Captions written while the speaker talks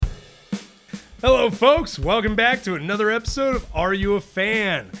Hello, folks. Welcome back to another episode of Are You a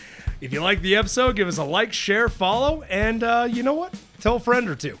Fan? If you like the episode, give us a like, share, follow, and you know what? Tell a friend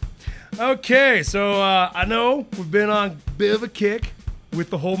or two. Okay, so I know we've been on a bit of a kick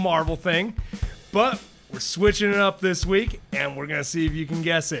with the whole Marvel thing, but we're switching it up this week, and we're going to see if you can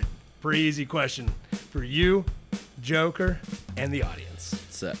guess it. Pretty easy question for you, Joker, and the audience.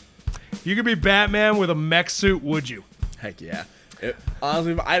 Set. If you could be Batman with a mech suit, would you? Heck yeah.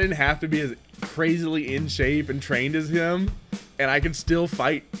 Honestly, if I didn't have to be as crazily in shape and trained as him, and I could still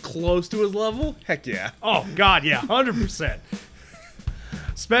fight close to his level, heck yeah. Oh, God, yeah, 100%.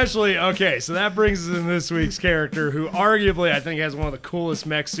 Especially, okay, so that brings us in this week's character, who arguably I think has one of the coolest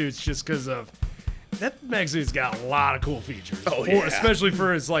mech suits just because of... That mech suit's got a lot of cool features. Oh, yeah. Especially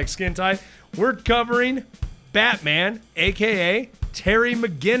for his, skin type. We're covering Batman, a.k.a. Terry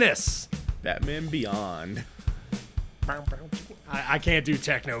McGinnis. Batman Beyond. I can't do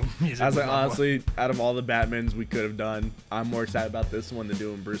techno music. I was like, honestly, out of all the Batmans we could have done, I'm more excited about this one than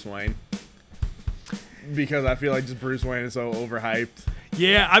doing Bruce Wayne. Because I feel like just Bruce Wayne is so overhyped.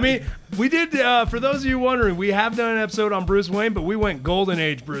 Yeah, I mean, we did, for those of you wondering, we have done an episode on Bruce Wayne, but we went Golden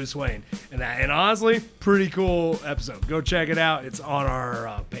Age Bruce Wayne. And honestly, pretty cool episode. Go check it out. It's on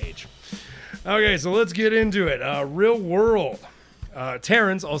our page. Okay, so let's get into it. Real world.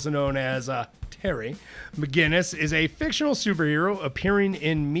 Terrence, also known as Terry McGinnis, is a fictional superhero appearing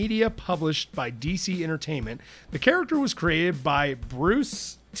in media published by DC Entertainment. The character was created by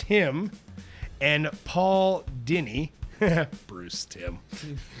Bruce Timm and Paul Dini. Bruce Timm.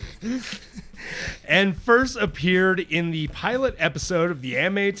 And first appeared in the pilot episode of the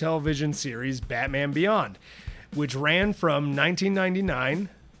anime television series Batman Beyond, which ran from 1999.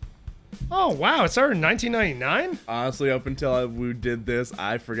 Oh, wow. It started in 1999? Honestly, up until we did this,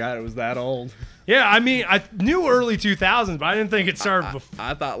 I forgot it was that old. Yeah, I mean, I knew early 2000s, but I didn't think it started before.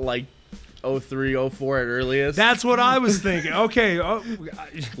 I thought like 03, 04 at earliest. That's what I was thinking. Okay. Oh, A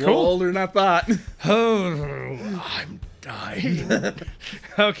little cool. older than I thought. Oh, I'm dying.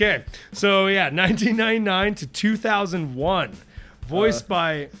 Okay. So, yeah, 1999 to 2001. Voiced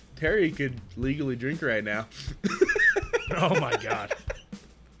by... Terry could legally drink right now. Oh, my God.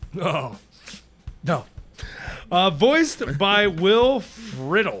 Oh. No. Voiced by Will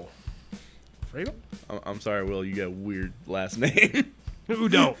Friedle. Friedle? I'm sorry, Will. You got a weird last name. Who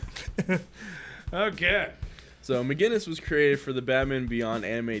don't? Okay. So McGinnis was created for the Batman Beyond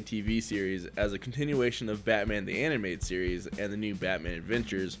animated TV series as a continuation of Batman the Animated Series and the new Batman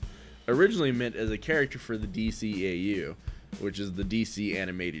Adventures, originally meant as a character for the DCAU, which is the DC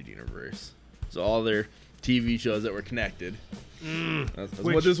Animated Universe. So all their TV shows that were connected. That's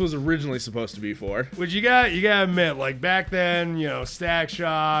what this was originally supposed to be for. Which you gotta admit, like back then, Stack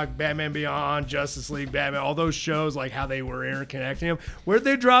Shock, Batman Beyond, Justice League, Batman, all those shows, like how they were interconnecting them. Where'd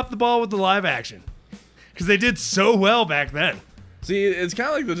they drop the ball with the live action? Because they did so well back then. See, it's kind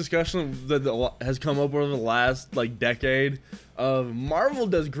of like the discussion that has come up over the last decade of Marvel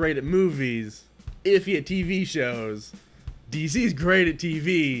does great at movies, iffy at TV shows. DC's great at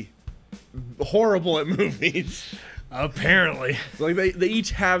TV, horrible at movies. Apparently. So they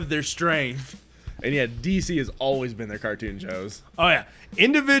each have their strength. And yeah, DC has always been their cartoon shows. Oh yeah.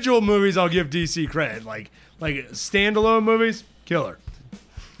 Individual movies I'll give DC credit. Like standalone movies, killer.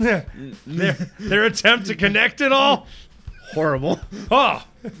 their attempt to connect it all, horrible. Oh.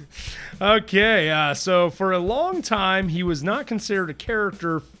 Okay, so for a long time he was not considered a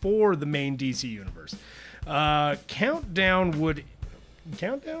character for the main DC universe. Countdown would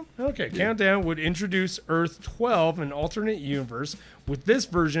introduce Earth 12, an alternate universe, with this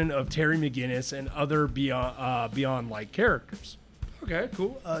version of Terry McGinnis and other Beyond-like characters. Okay,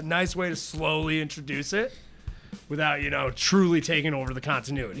 cool. Nice way to slowly introduce it without, truly taking over the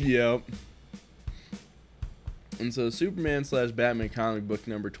continuity. Yep. And so Superman/Batman comic book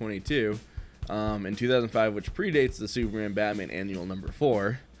number 22 in 2005, which predates the Superman Batman annual number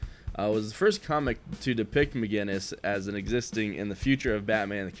 4, was the first comic to depict McGinnis as an existing in the future of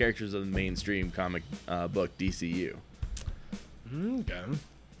Batman and the characters of the mainstream comic book DCU. Okay.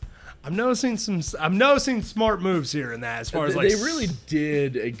 I'm noticing smart moves here in that as far as they really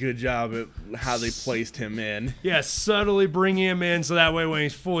did a good job at how they placed him in. Yeah, subtly bringing him in so that way when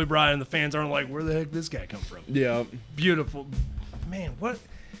he's fully brought in, the fans aren't like, where the heck did this guy come from? Yeah. Beautiful. Man, what?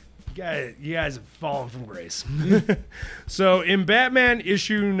 You guys have fallen from grace. So in Batman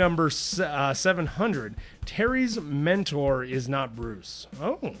issue number 700, Terry's mentor is not Bruce.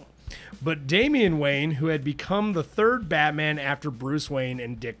 Oh. But Damian Wayne, who had become the third Batman after Bruce Wayne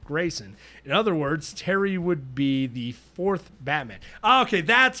and Dick Grayson. In other words, Terry would be the fourth Batman. Okay,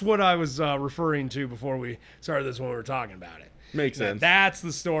 that's what I was referring to before we started this when we were talking about it. Makes sense. That's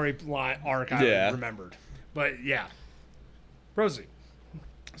the story arc I Yeah. remembered. But yeah, proceed.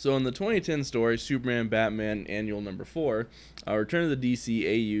 So in the 2010 story, Superman Batman Annual Number 4, Return of the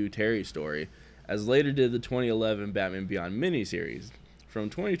DCAU Terry story, as later did the 2011 Batman Beyond miniseries. From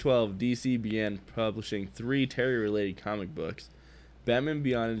 2012, DC began publishing 3 Terry-related comic books, Batman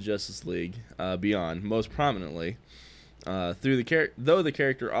Beyond and Justice League Beyond, most prominently, though the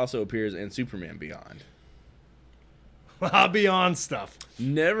character also appears in Superman Beyond. Beyond stuff.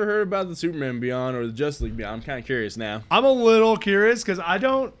 Never heard about the Superman Beyond or the Justice League Beyond. I'm kind of curious now. I'm a little curious because I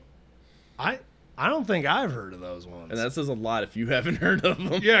don't think I've heard of those ones. And that says a lot if you haven't heard of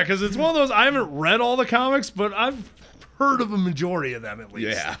them. Yeah, because it's one of those, I haven't read all the comics, but I've heard of a majority of them at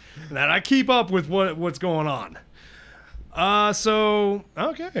least. Yeah. And that I keep up with what's going on.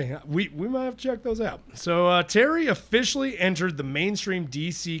 Okay, we might have to check those out. So Terry officially entered the mainstream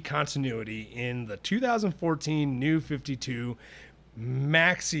DC continuity in the 2014 New 52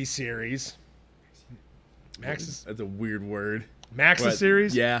 Maxi series. That's a weird word. Maxi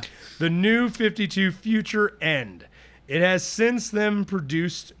series? Yeah. The New 52 Future End. It has since then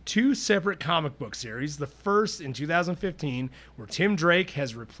produced 2 separate comic book series. The first in 2015, where Tim Drake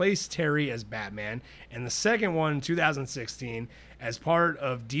has replaced Terry as Batman, and the second one in 2016 as part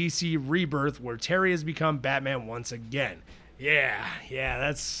of DC Rebirth, where Terry has become Batman once again. Yeah,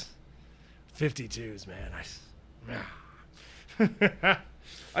 that's 52s, man.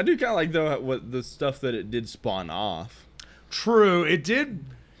 I do kind of like, though, what the stuff that it did spawn off. True, it did.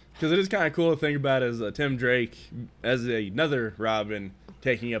 Because it is kind of cool to think about as Tim Drake as another Robin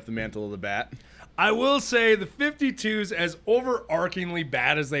taking up the mantle of the Bat. I will say the 52s, as overarchingly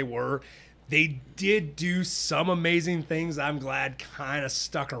bad as they were, they did do some amazing things. I'm glad kind of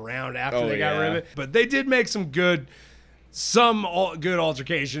stuck around after they got rid of it. But they did make some good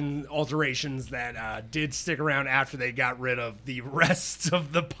alterations that did stick around after they got rid of the rest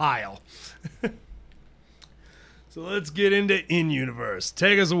of the pile. So let's get into in-universe.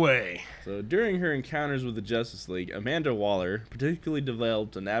 Take us away. So during her encounters with the Justice League, Amanda Waller particularly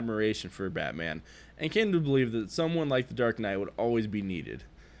developed an admiration for Batman and came to believe that someone like the Dark Knight would always be needed.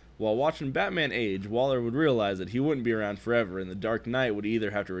 While watching Batman age, Waller would realize that he wouldn't be around forever and the Dark Knight would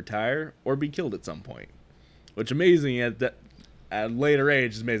either have to retire or be killed at some point. Which amazing at a later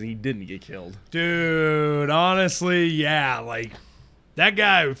age is amazing he didn't get killed. Dude, honestly, yeah, like that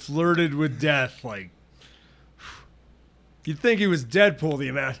guy flirted with death like you'd think he was Deadpool the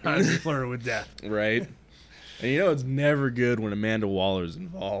amount of times he flirted with death. Right. And you know it's never good when Amanda Waller's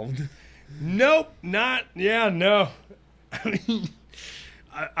involved. Nope, not. Yeah, no. I mean,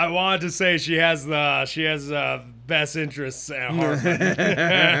 I wanted to say she has best interests at heart.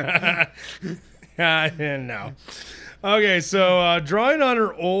 No. Okay, so drawing on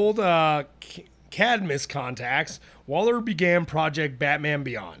her old Cadmus contacts, Waller began Project Batman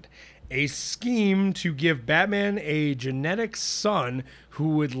Beyond, a scheme to give Batman a genetic son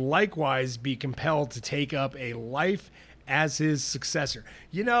who would likewise be compelled to take up a life as his successor.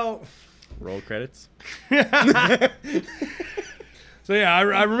 You know... Roll credits. So yeah,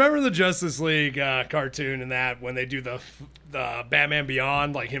 I remember the Justice League cartoon and that when they do the Batman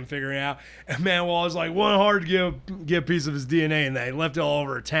Beyond, like him figuring out, and man, Waller's like one hard to get a piece of his DNA, and they left it all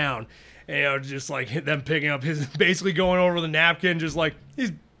over town, and, you know, just like them picking up his, basically going over the napkin, just like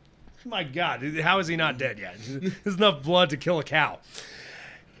he's. My God, how is he not dead yet? There's enough blood to kill a cow.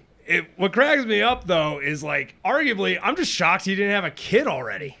 What cracks me up, though, is, like, arguably, I'm just shocked he didn't have a kid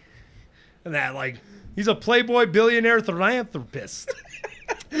already. And that, like, he's a playboy billionaire philanthropist.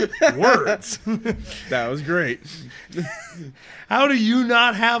 Words. That was great. How do you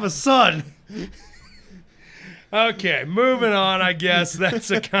not have a son? Okay, moving on, I guess.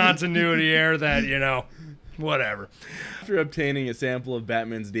 That's a continuity error that, you know, whatever. After obtaining a sample of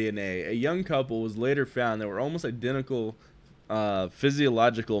Batman's DNA, a young couple was later found that were almost identical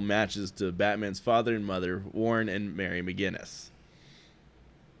physiological matches to Batman's father and mother, Warren and Mary McGinnis.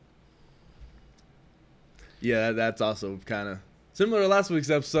 Yeah, that's also kind of similar to last week's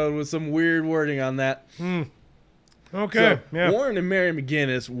episode with some weird wording on that. Okay, So, yeah. Warren and Mary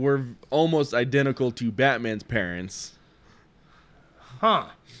McGinnis were almost identical to Batman's parents. Huh.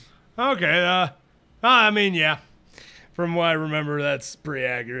 Okay, I mean, yeah. From what I remember, that's pretty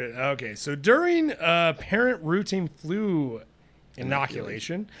accurate. Okay, so during parent routine flu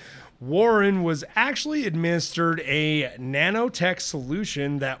inoculation, Warren was actually administered a nanotech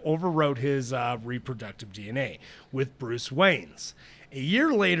solution that overwrote his reproductive DNA with Bruce Wayne's. A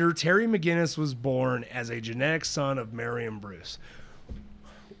year later, Terry McGinnis was born as a genetic son of Mary and Bruce.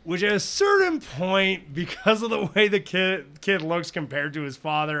 Which at a certain point, because of the way the kid looks compared to his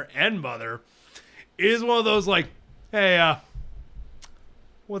father and mother, is one of those like, hey,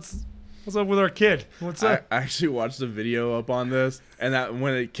 what's up with our kid? What's up? I actually watched a video up on this, and that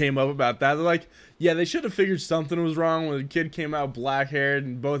when it came up about that, they're like, yeah, they should have figured something was wrong when the kid came out black-haired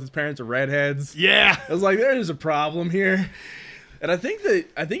and both his parents are redheads. Yeah. I was like, there's a problem here. And I think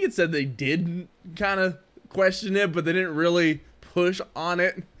it said they did kind of question it, but they didn't really push on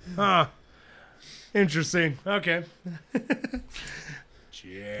it. Huh. Interesting. Okay.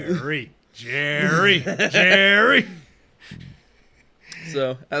 Jerry.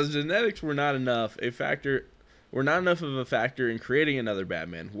 So, as genetics were not enough of a factor in creating another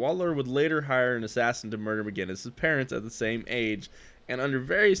Batman, Waller would later hire an assassin to murder McGinnis' parents at the same age and under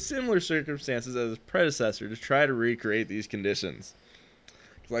very similar circumstances as his predecessor to try to recreate these conditions.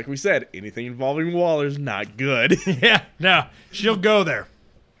 Like we said, anything involving Waller's not good. Yeah, no, she'll go there.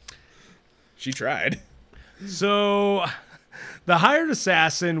 She tried. So, the hired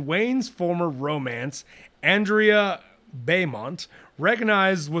assassin, Wayne's former romance, Andrea Beaumont,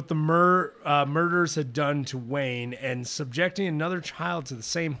 recognized what the murders had done to Wayne, and subjecting another child to the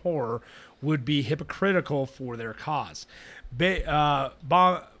same horror would be hypocritical for their cause. I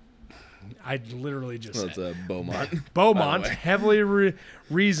literally just said. That's Beaumont. Beaumont heavily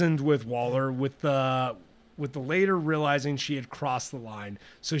reasoned with Waller, with the later realizing she had crossed the line,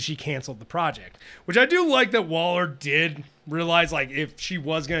 so she canceled the project. Which I do like that Waller did realize, like, if she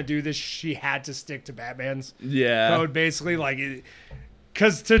was gonna do this, she had to stick to Batman's code, basically, like,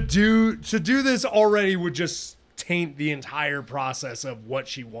 because to do this already would just taint the entire process of what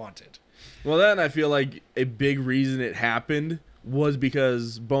she wanted. Well, then I feel like a big reason it happened was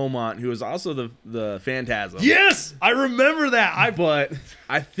because Beaumont, who was also the Phantasm. Yes, I remember that. But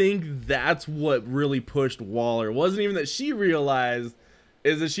I think that's what really pushed Waller. It wasn't even that she realized,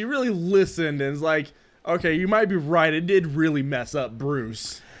 is that she really listened and was like, okay, you might be right. It did really mess up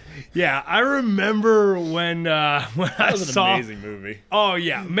Bruce. Yeah, I remember when That was an saw amazing movie. Oh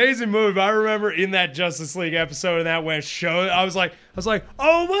yeah, amazing movie. But I remember in that Justice League episode and that when show, I was like,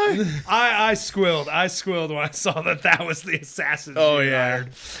 oh my! I squealed when I saw that was the assassin. Oh yeah.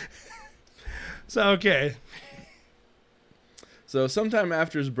 Hired. So okay. So sometime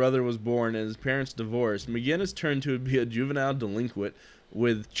after his brother was born and his parents divorced, McGinnis turned to be a juvenile delinquent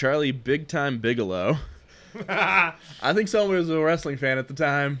with Charlie Big Time Bigelow. I think someone was a wrestling fan at the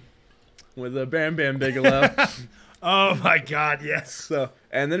time with Bam Bam Bigelow. Oh my God, yes. So,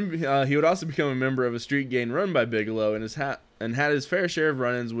 and then he would also become a member of a street gang run by Bigelow and had his fair share of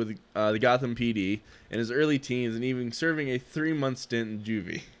run-ins with the Gotham PD in his early teens, and even serving a 3-month stint in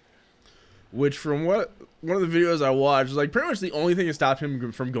juvie. Which, from one of the videos I watched, was like pretty much the only thing that stopped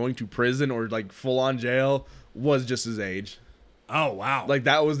him from going to prison or like full-on jail was just his age. Oh wow! Like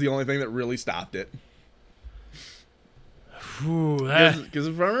that was the only thing that really stopped it. Because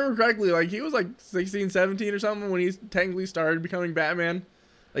if I remember correctly, like he was like 16, 17 or something when he technically started becoming Batman.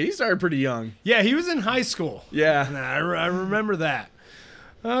 Like he started pretty young. Yeah, he was in high school. Yeah. I remember that.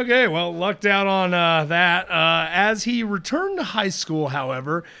 Okay, well, lucked out on that. As he returned to high school,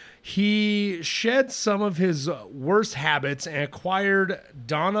 however, he shed some of his worst habits and acquired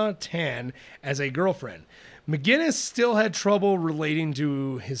Donna Tan as a girlfriend. McGinnis still had trouble relating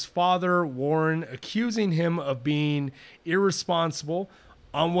to his father, Warren, accusing him of being irresponsible.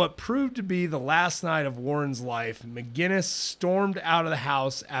 On what proved to be the last night of Warren's life, McGinnis stormed out of the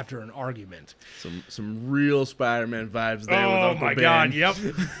house after an argument. Some real Spider-Man vibes there with Oh Uncle my Ben. God, yep.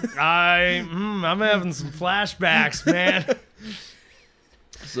 I'm having some flashbacks, man.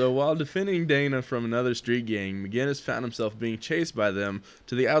 So while defending Dana from another street gang, McGinnis found himself being chased by them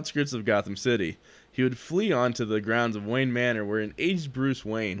to the outskirts of Gotham City. He would flee onto the grounds of Wayne Manor, where an aged Bruce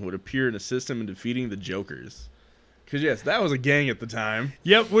Wayne would appear and assist him in defeating the Jokers. Because, yes, that was a gang at the time.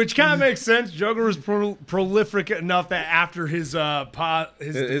 Yep, which kind of makes sense. Joker was prolific enough that after his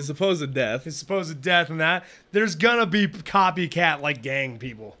supposed death. His supposed death and that, there's going to be copycat, like, gang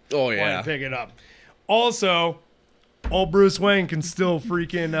people. Oh, yeah. Want to pick it up. Also, old Bruce Wayne can still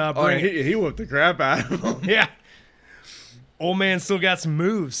freaking bring it. He whooped the crap out of him. Yeah. Old man still got some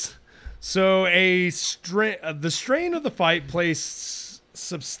moves. So the strain of the fight placed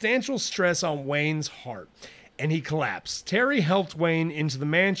substantial stress on Wayne's heart, and he collapsed. Terry helped Wayne into the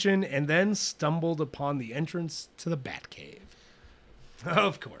mansion and then stumbled upon the entrance to the Batcave.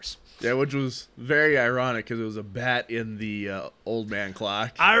 Of course. Yeah, which was very ironic because it was a bat in the old man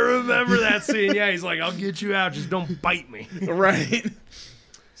clock. I remember that scene. Yeah, he's like, I'll get you out. Just don't bite me. Right.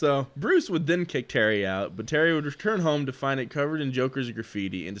 So, Bruce would then kick Terry out, but Terry would return home to find it covered in Joker's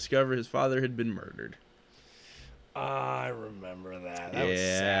graffiti and discover his father had been murdered. I remember that. That was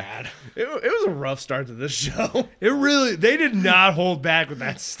sad. It was a rough start to this show. They did not hold back with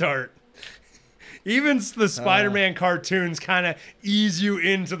that start. Even the Spider-Man cartoons kind of ease you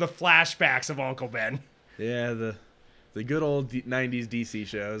into the flashbacks of Uncle Ben. Yeah, the good old 90s DC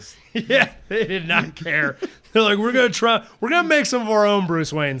shows. Yeah, they did not care. They're like, we're gonna make some of our own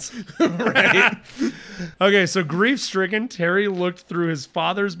Bruce Waynes. Right? Okay, so grief-stricken, Terry looked through his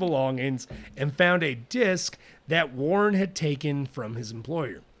father's belongings and found a disc that Warren had taken from his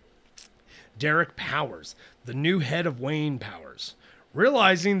employer, Derek Powers, the new head of Wayne Powers.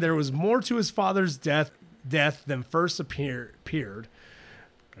 Realizing there was more to his father's death than first appeared,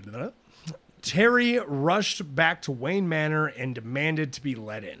 Terry rushed back to Wayne Manor and demanded to be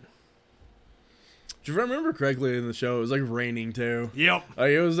let in. Do you remember correctly in the show, it was like raining too? Yep.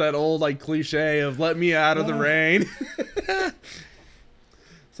 Like, it was that old like cliche of "let me out of the rain."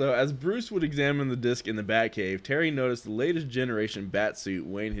 So as Bruce would examine the disc in the Batcave, Terry noticed the latest generation Batsuit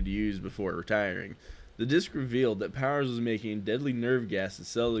Wayne had used before retiring. The disc revealed that Powers was making deadly nerve gas to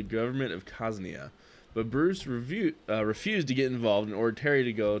sell to the government of Cosnia, but Bruce refused to get involved and ordered Terry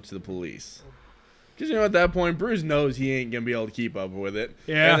to go to the police. Because, you know, at that point, Bruce knows he ain't going to be able to keep up with it.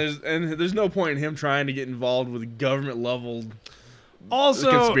 Yeah. And there's no point in him trying to get involved with government-level Also,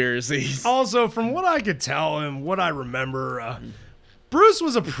 conspiracies. Also, from what I could tell and what I remember, Bruce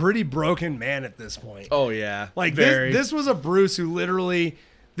was a pretty broken man at this point. Oh, yeah. Like, this was a Bruce who literally...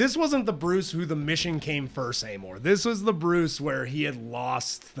 This wasn't the Bruce who the mission came first anymore. This was the Bruce where he had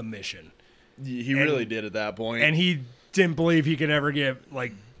lost the mission. He really did at that point. And he didn't believe he could ever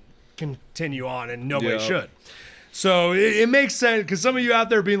continue on, and nobody should. So it makes sense, because some of you out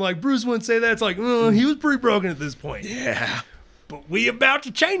there being like, Bruce wouldn't say that. It's like, he was pretty broken at this point. Yeah. But we about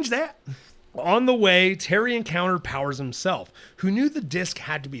to change that. On the way, Terry encountered Powers himself, who knew the disc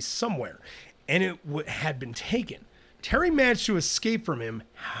had to be somewhere, and it had been taken. Terry managed to escape from him,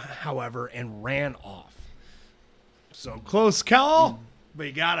 however, and ran off. So close call, but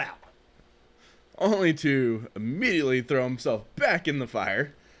he got out. Only to immediately throw himself back in the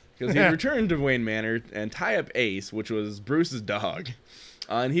fire, because he returned to Wayne Manor and tie up Ace, which was Bruce's dog,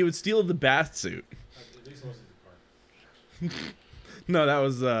 and he would steal the bath suit. No, that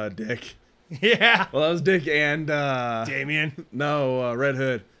was Dick. Yeah. Well, that was Dick and Damien. No, Red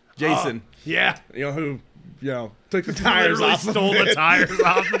Hood, Jason. Yeah. You know who? You know, took the tires Literally off. Stole the tires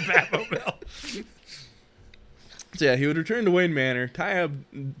off the Batmobile. So yeah, he would return to Wayne Manor, tie up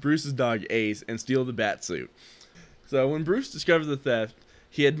Bruce's dog Ace, and steal the bat suit. So when Bruce discovered the theft,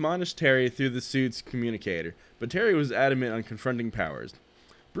 he admonished Terry through the suit's communicator, but Terry was adamant on confronting Powers.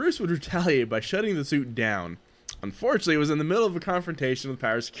 Bruce would retaliate by shutting the suit down. Unfortunately, it was in the middle of a confrontation with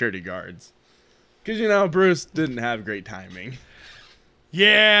Powers' security guards. Because, you know, Bruce didn't have great timing.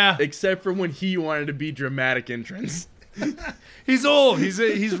 Yeah. Except for when he wanted to be dramatic entrance. He's old.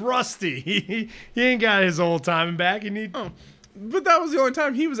 He's rusty. He ain't got his old timing back. But that was the only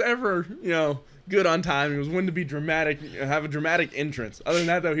time he was ever, you know, good on timing. It was when to be dramatic, have a dramatic entrance. Other than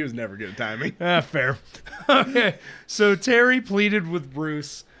that, though, he was never good at timing. Fair. Okay. So Terry pleaded with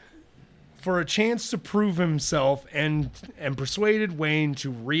Bruce for a chance to prove himself and persuaded Wayne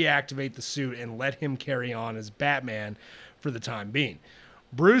to reactivate the suit and let him carry on as Batman for the time being.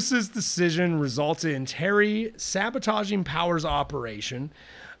 Bruce's decision resulted in Terry sabotaging Powers' operation.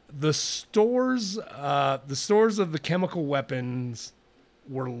 The stores of the chemical weapons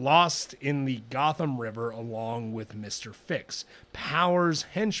were lost in the Gotham River along with Mr. Fix, Powers'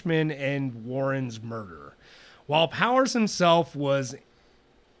 henchman and Warren's murderer. While Powers himself was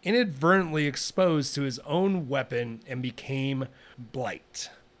inadvertently exposed to his own weapon and became Blight.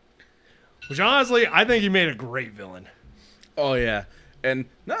 Which honestly, I think he made a great villain. Oh, yeah. And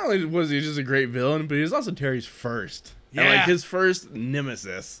not only was he just a great villain, but he was also Terry's first. Yeah. And like his first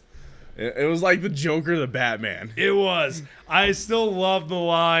nemesis. It was like the Joker to Batman. It was. I still love the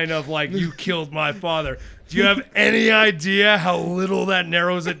line of like, you killed my father. Do you have any idea how little that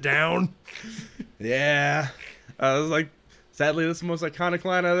narrows it down? Yeah. I was like, sadly, that's the most iconic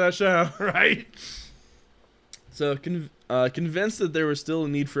line out of that show. Right? So, convinced that there was still a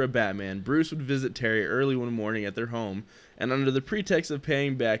need for a Batman, Bruce would visit Terry early one morning at their home, and under the pretext of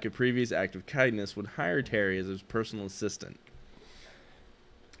paying back a previous act of kindness, would hire Terry as his personal assistant.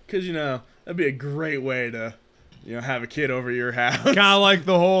 Because, you know, that'd be a great way to, you know, have a kid over your house. Kind of like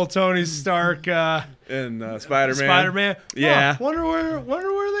the whole Tony Stark and Spider-Man. Spider-Man. Yeah. Oh, wonder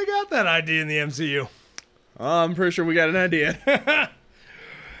where they got that idea in the MCU. I'm pretty sure we got an idea.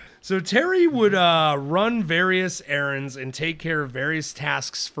 So Terry would run various errands and take care of various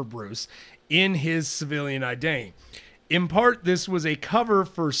tasks for Bruce in his civilian identity. In part, this was a cover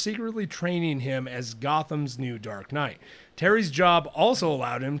for secretly training him as Gotham's new Dark Knight. Terry's job also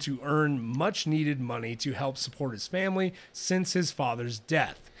allowed him to earn much-needed money to help support his family since his father's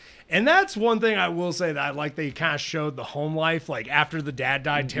death. And that's one thing I will say that I like. They kind of showed the home life. Like after the dad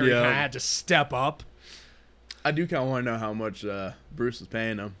died, Terry kind of had to step up. I do kind of want to know how much Bruce was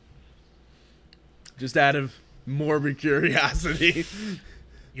paying him. Just out of morbid curiosity.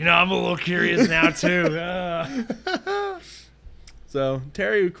 You know, I'm a little curious now too. So,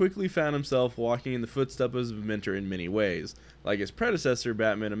 Terry quickly found himself walking in the footsteps of a mentor in many ways. Like his predecessor,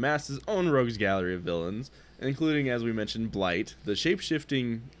 Batman amassed his own rogues gallery of villains, including, as we mentioned, Blight, the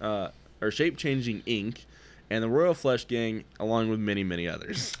shape-changing Ink, and the Royal Flush Gang, along with many, many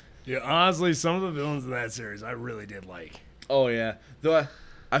others. Yeah, honestly, some of the villains in that series I really did like. Oh, yeah. Though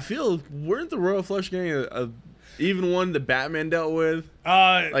I feel, weren't the Royal Flush Gang even one that Batman dealt with?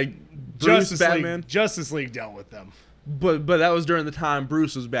 Like, Bruce Batman? Justice League dealt with them. But that was during the time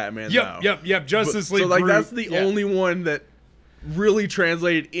Bruce was Batman, though. Yep. Justice League. So, like, that's the only one that really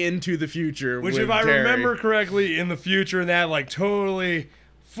translated into the future. Which, if I remember correctly, in the future, that, like, totally,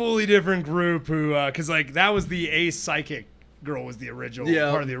 fully different group who, because, like, that was the Ace Psychic girl was the original,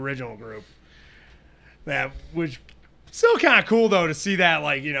 part of the original group. Which, still kind of cool, though, to see that,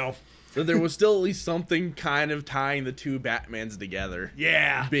 like, you know. So there was still at least something kind of tying the two Batmans together.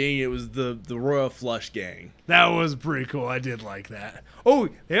 Yeah. Being it was the Royal Flush Gang. That was pretty cool. I did like that. Oh,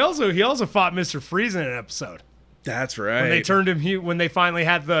 he also fought Mr. Freeze in an episode. That's right. When they turned him when they finally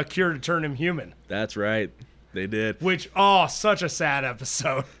had the cure to turn him human. That's right. They did. Which, such a sad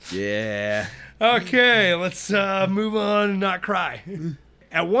episode. Yeah. Okay, let's move on and not cry.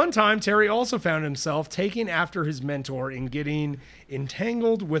 At one time, Terry also found himself taking after his mentor in getting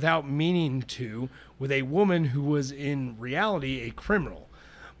entangled without meaning to with a woman who was in reality a criminal,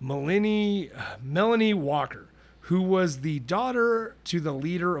 Melanie Walker, who was the daughter to the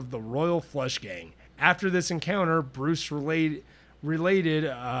leader of the Royal Flush Gang. After this encounter, Bruce related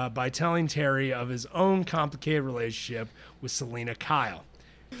by telling Terry of his own complicated relationship with Selina Kyle.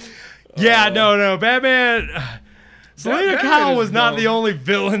 Yeah, no, Batman... Selina Kyle was not the only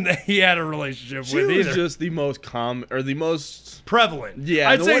villain that he had a relationship with either. She was just the most common, or the most... prevalent.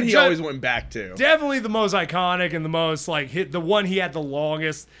 Yeah, I'd the say one he always went back to. Definitely the most iconic and the most, like, the one he had the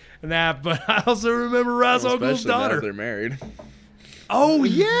longest and that, but I also remember Ra's al Ghul's daughter. Now they're married. Oh,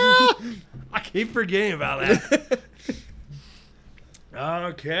 yeah! I keep forgetting about that.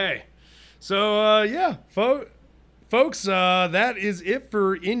 Okay. So, yeah, folks, that is it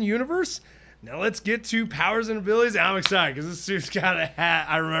for In-Universe. Now let's get to powers and abilities. I'm excited because this suit's got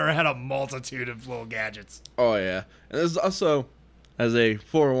I remember had a multitude of little gadgets. Oh yeah, and this is also, as a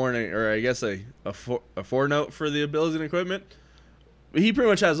forewarning, or I guess a forenote for the abilities and equipment. He pretty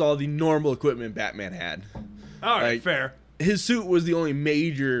much has all the normal equipment Batman had. All right, like, fair. His suit was the only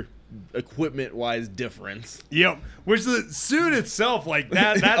major equipment-wise difference. Yep. Which the suit itself, like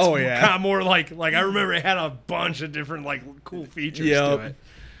that's kind of more like I remember it had a bunch of different like cool features to it.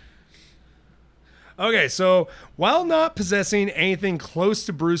 Okay, so while not possessing anything close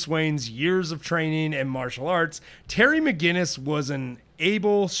to Bruce Wayne's years of training and martial arts, Terry McGinnis was an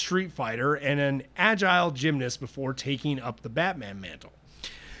able street fighter and an agile gymnast before taking up the Batman mantle.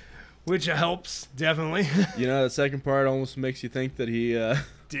 Which helps, definitely. You know, the second part almost makes you think that he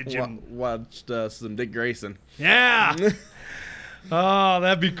watched some Dick Grayson. Yeah! Oh,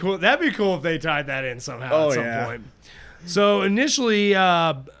 that'd be cool. That'd be cool if they tied that in somehow at some point. So initially...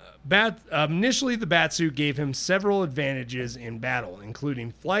 Initially, the Batsuit gave him several advantages in battle, including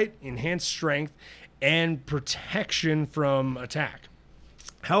flight, enhanced strength, and protection from attack.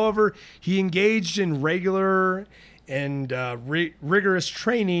 However, he engaged in regular and rigorous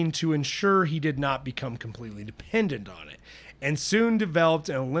training to ensure he did not become completely dependent on it, and soon developed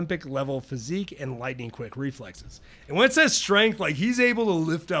an Olympic-level physique and lightning-quick reflexes. And when it says strength, like, he's able to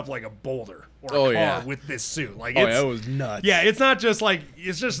lift up, like, a boulder or a car with this suit. Like, that was nuts. Yeah, it's not just, like,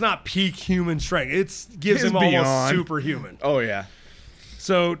 it's just not peak human strength. It gives him almost superhuman. Oh, yeah.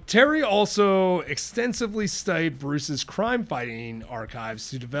 So, Terry also extensively studied Bruce's crime-fighting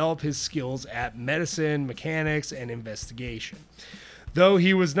archives to develop his skills at medicine, mechanics, and investigation. Though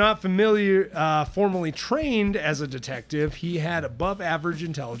he was not formally trained as a detective, he had above-average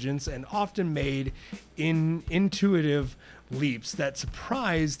intelligence and often made intuitive leaps that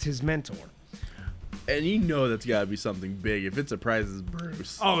surprised his mentor. And you know that's got to be something big if it surprises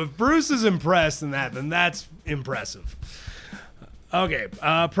Bruce. Oh, if Bruce is impressed in that, then that's impressive. Okay,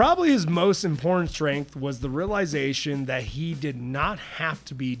 probably his most important strength was the realization that he did not have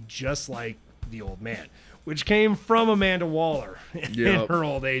to be just like the old man, which came from Amanda Waller in her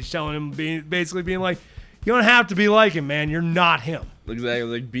old age, telling him, basically being like, you don't have to be like him, man. You're not him. Exactly.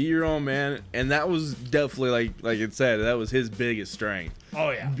 Like, be your own man. And that was definitely, like it said, that was his biggest strength.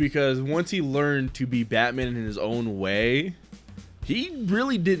 Oh, yeah. Because once he learned to be Batman in his own way, He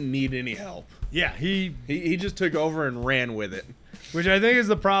really didn't need any help. Yeah, He just took over and ran with it. which I think is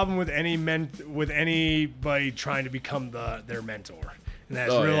the problem with anybody trying to become their mentor. And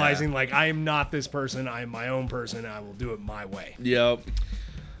that's realizing, like, I am not this person. I am my own person. I will do it my way. Yep.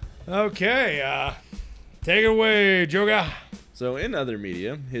 Okay, take it away, Joga. So in other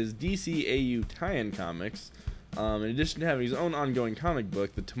media, his DCAU tie-in comics, in addition to having his own ongoing comic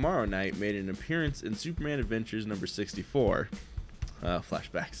book, The Tomorrow Knight made an appearance in Superman Adventures number 64.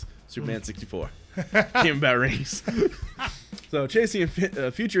 Flashbacks. Superman 64. Came about rings. So chasing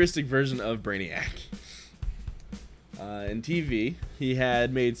a futuristic version of Brainiac. In TV, he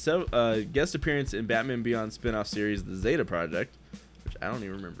had made guest appearance in Batman Beyond spin-off series The Zeta Project, which I don't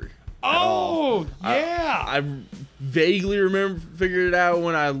even remember. Oh, yeah. I vaguely figured it out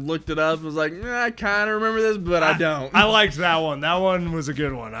when I looked it up. I was like, I kind of remember this, but I don't. I liked that one. That one was a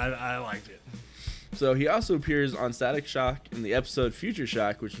good one. I liked it. So he also appears on Static Shock in the episode Future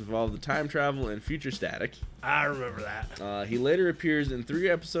Shock, which involved the time travel and future static. I remember that. He later appears in 3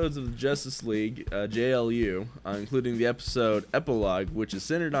 episodes of the Justice League, JLU, including the episode Epilogue, which is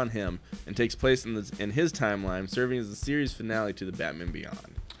centered on him and takes place in his timeline, serving as the series finale to the Batman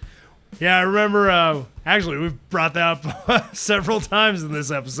Beyond. Yeah, I remember. Actually, we've brought that up several times in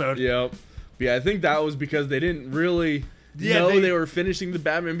this episode. Yep. But yeah, I think that was because they didn't really know they were finishing the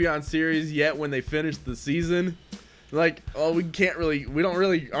Batman Beyond series yet when they finished the season. Like, oh,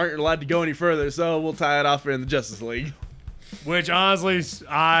 aren't allowed to go any further, so we'll tie it off in the Justice League. Which, honestly,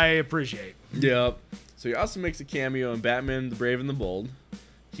 I appreciate. Yep. So he also makes a cameo in Batman the Brave and the Bold.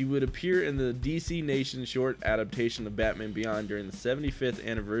 He would appear in the DC Nation short adaptation of Batman Beyond during the 75th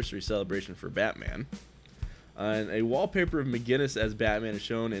anniversary celebration for Batman. And a wallpaper of McGinnis as Batman is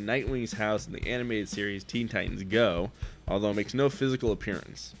shown in Nightwing's house in the animated series Teen Titans Go, although makes no physical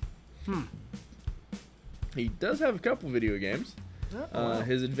appearance. He does have a couple video games.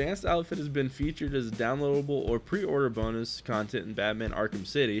 His advanced outfit has been featured as downloadable or pre-order bonus content in Batman Arkham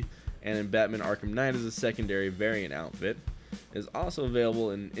City, and in Batman Arkham Knight as a secondary variant outfit. It is also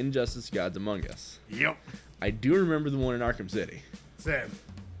available in Injustice Gods Among Us. Yep. I do remember the one in Arkham City. Same.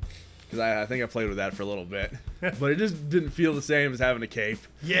 Because I think I played with that for a little bit. But it just didn't feel the same as having a cape.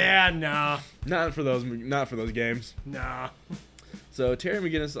 Yeah, nah. Not for those games. Nah. So Terry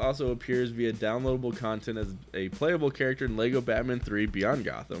McGinnis also appears via downloadable content as a playable character in LEGO Batman 3 Beyond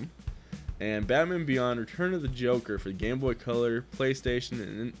Gotham. And Batman Beyond Return of the Joker for Game Boy Color, PlayStation,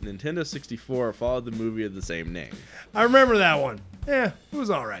 and Nintendo 64 followed the movie of the same name. I remember that one. Yeah, it was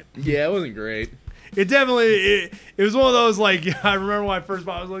all right. Yeah, it wasn't great. It definitely, it was one of those, like, I remember when I first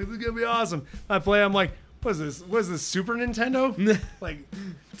bought it, I was like, this is going to be awesome. I play, I'm like, what is this? What is this, Super Nintendo? Like,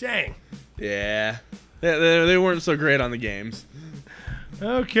 dang. Yeah. They weren't so great on the games.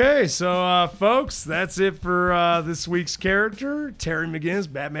 Okay, so, folks, that's it for this week's character, Terry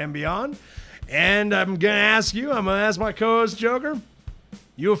McGinnis, Batman Beyond. And I'm going to ask my co-host, Joker,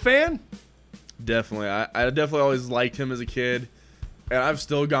 you a fan? Definitely. I definitely always liked him as a kid. And I've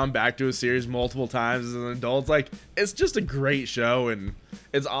still gone back to a series multiple times as an adult. It's just a great show, and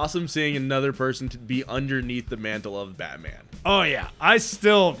it's awesome seeing another person to be underneath the mantle of Batman. Oh, yeah. I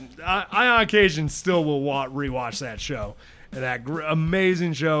on occasion still will rewatch that show. And that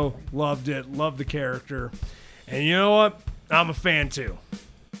amazing show. Loved it. Loved the character. And you know what? I'm a fan, too.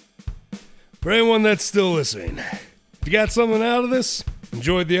 For anyone that's still listening, if you got something out of this,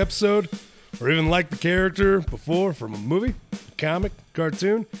 enjoyed the episode, or even liked the character before from a movie, comic,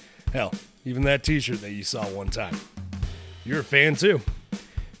 cartoon, hell, even that t-shirt that you saw one time, you're a fan too.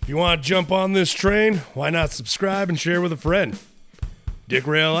 If you want to jump on this train, why not subscribe and share with a friend? Dick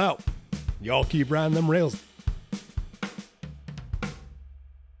Rail out. Y'all keep riding them rails.